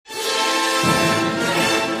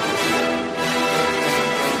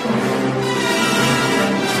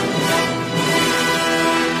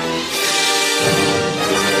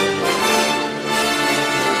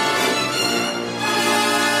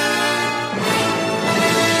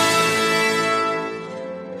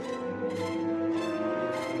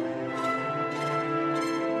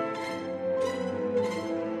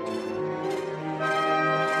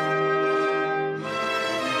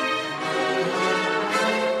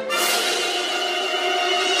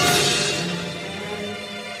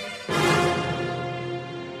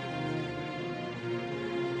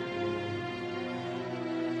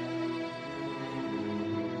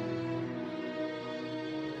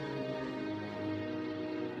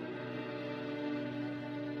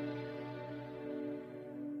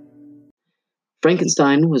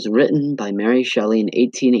Frankenstein was written by Mary Shelley in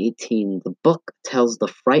 1818. The book tells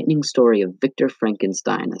the frightening story of Victor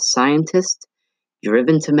Frankenstein, a scientist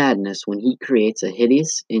driven to madness when he creates a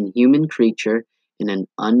hideous, inhuman creature in an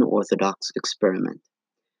unorthodox experiment.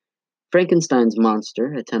 Frankenstein's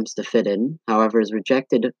monster attempts to fit in, however, is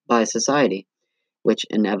rejected by society, which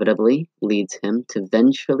inevitably leads him to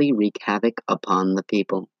vengefully wreak havoc upon the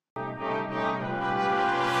people.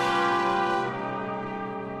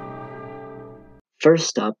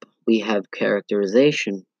 First up, we have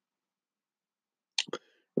characterization,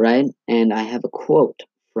 right? And I have a quote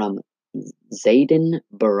from Zayden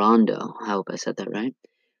Barando. I hope I said that right.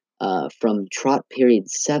 From Trot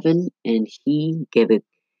Period 7, and he gave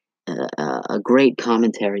a great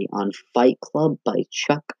commentary on Fight Club by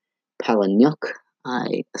Chuck Palahniuk.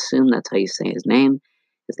 I assume that's how you say his name.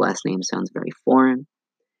 His last name sounds very foreign,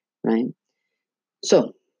 right?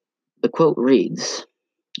 So, the quote reads,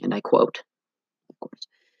 and I quote, of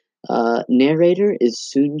course, narrator is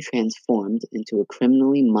soon transformed into a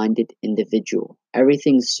criminally minded individual.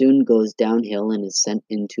 Everything soon goes downhill and is sent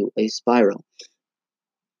into a spiral.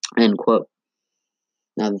 End quote.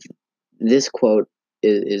 Now, this quote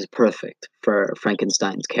is perfect for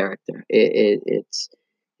Frankenstein's character. It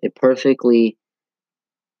perfectly,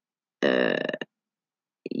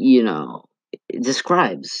 you know, it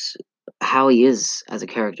describes how he is as a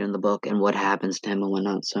character in the book and what happens to him and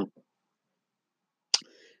whatnot. So,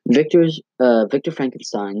 Victor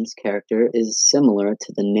Frankenstein's character is similar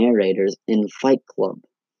to the narrators in Fight Club.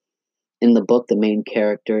 In the book, the main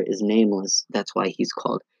character is nameless. That's why he's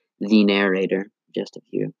called the narrator, just if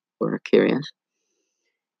you were curious.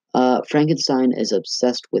 Frankenstein is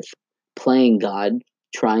obsessed with playing God,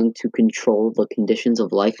 trying to control the conditions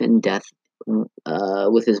of life and death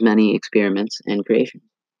with his many experiments and creations.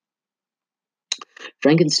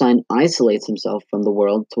 Frankenstein isolates himself from the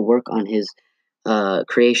world to work on his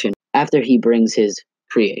creation. After he brings his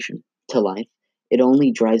creation to life, it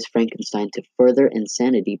only drives Frankenstein to further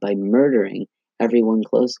insanity by murdering everyone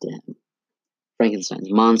close to him.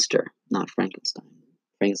 Frankenstein's monster, not Frankenstein.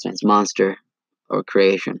 Frankenstein's monster or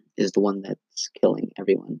creation is the one that's killing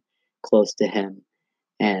everyone close to him,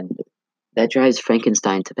 and that drives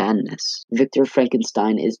Frankenstein to madness. Victor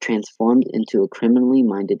Frankenstein is transformed into a criminally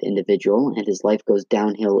minded individual, and his life goes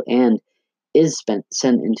downhill and is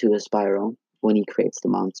sent into a spiral when he creates the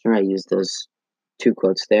monster. I use those two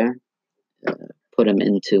quotes there, put them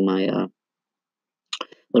into my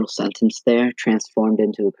little sentence there, transformed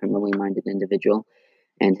into a criminally minded individual,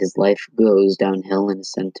 and his life goes downhill and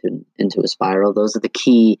is sent into a spiral. Those are the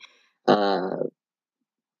key, words.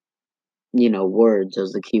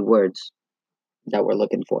 Those are the key words that we're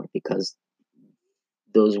looking for, because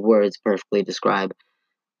those words perfectly describe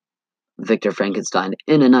Victor Frankenstein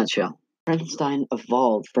in a nutshell. Frankenstein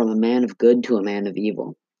evolved from a man of good to a man of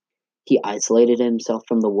evil. He isolated himself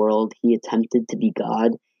from the world, he attempted to be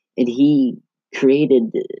God, and he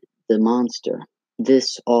created the monster.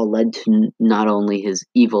 This all led to not only his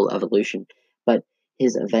evil evolution, but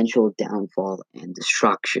his eventual downfall and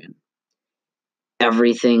destruction.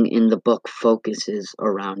 Everything in the book focuses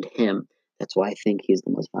around him. That's why I think he's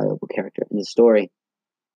the most valuable character in the story.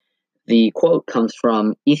 The quote comes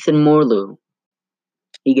from Ethan Morlew.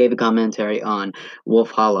 He gave a commentary on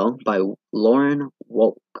Wolf Hollow by Lauren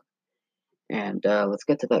Wolk. And let's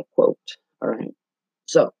get to that quote. All right.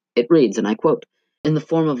 So it reads, and I quote, "In the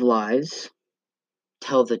form of lies,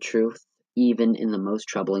 tell the truth, even in the most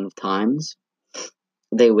troubling of times.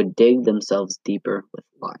 They would dig themselves deeper with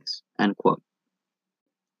lies." End quote.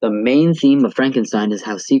 The main theme of Frankenstein is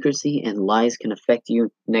how secrecy and lies can affect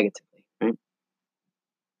you negatively. Right?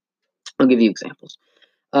 I'll give you examples.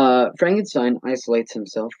 Frankenstein isolates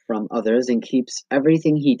himself from others and keeps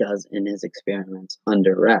everything he does in his experiments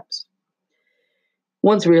under wraps.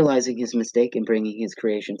 Once realizing his mistake in bringing his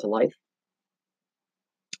creation to life,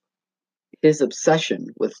 his obsession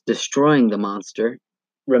with destroying the monster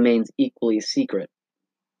remains equally secret.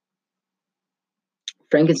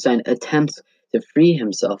 Frankenstein attempts to free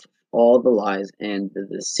himself of all the lies and the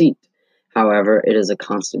deceit. However, it is a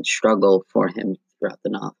constant struggle for him throughout the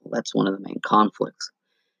novel. That's one of the main conflicts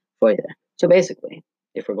for you there. So basically,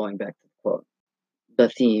 if we're going back to the quote, the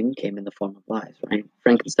theme came in the form of lies, right?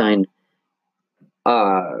 Frankenstein,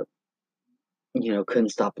 couldn't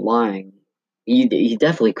stop lying. He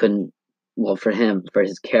definitely couldn't. Well, for him, for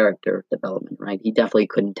his character development, right? He definitely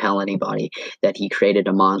couldn't tell anybody that he created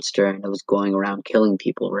a monster and it was going around killing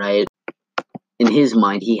people, right? In his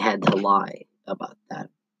mind, he had to lie about that.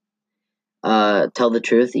 Tell the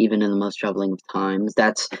truth, even in the most troubling of times.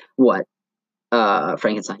 That's what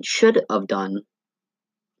Frankenstein should have done,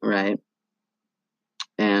 right?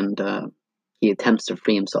 And He attempts to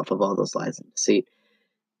free himself of all those lies and deceit.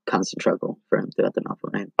 Constant struggle for him throughout the novel,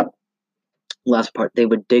 right? Last part, they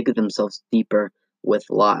would dig themselves deeper with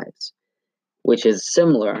lies, which is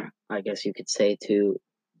similar, I guess you could say, to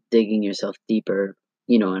digging yourself deeper,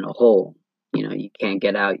 in a hole. You can't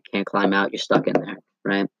get out, you can't climb out, you're stuck in there,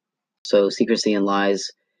 right? So secrecy and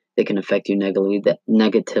lies, they can affect you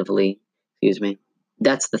negatively, excuse me.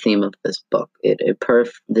 That's the theme of this book.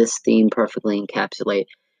 This theme perfectly encapsulates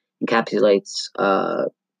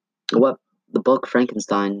what the book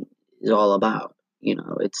Frankenstein is all about.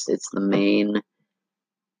 It's the main,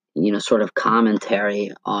 sort of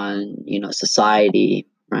commentary on, society,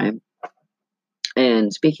 right?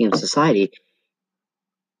 And speaking of society,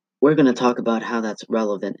 we're going to talk about how that's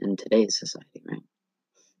relevant in today's society, right?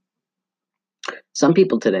 Some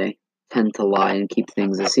people today tend to lie and keep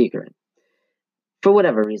things a secret for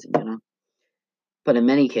whatever reason, But in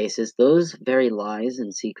many cases, those very lies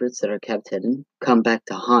and secrets that are kept hidden come back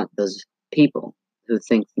to haunt those people who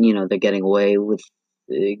think, they're getting away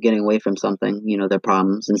from something, their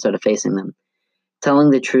problems, instead of facing them.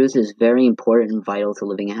 Telling the truth is very important and vital to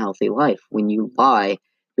living a healthy life. When you lie,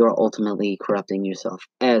 you're ultimately corrupting yourself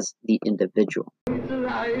as the individual. It's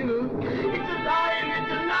alive. It's alive.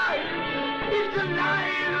 It's alive. It's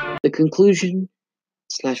alive. The conclusion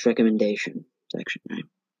 / recommendation section, right?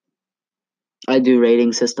 I do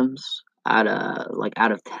rating systems out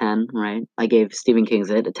of 10, right? I gave Stephen King's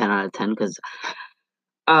It a 10 out of 10 because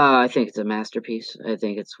I think it's a masterpiece. I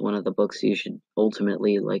think it's one of the books you should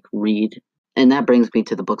ultimately read. And that brings me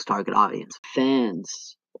to the book's target audience.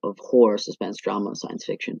 Fans of horror, suspense, drama, science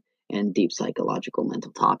fiction, and deep psychological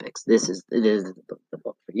mental topics. It is the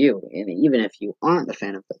book for you. And even if you aren't a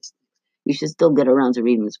fan of those, you should still get around to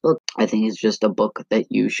reading this book. I think it's just a book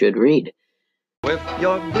that you should read. If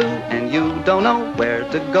you're blue and you don't know where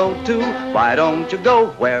to go to, why don't you go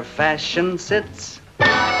where fashion sits?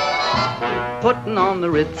 Putting on the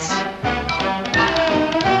Ritz.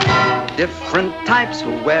 Different types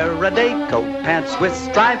who wear a day coat, pants with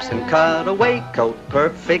stripes and cutaway coat,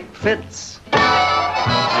 perfect fits.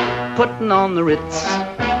 Putting on the Ritz.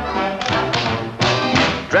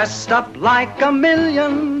 Dressed up like $1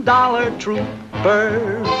 million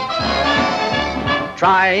trooper,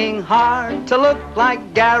 trying hard to look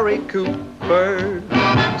like Gary Cooper.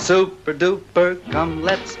 Super duper, come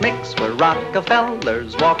let's mix where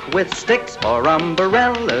Rockefellers walk with sticks or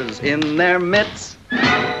umbrellas in their mitts.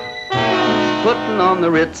 Putting on the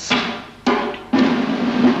Ritz.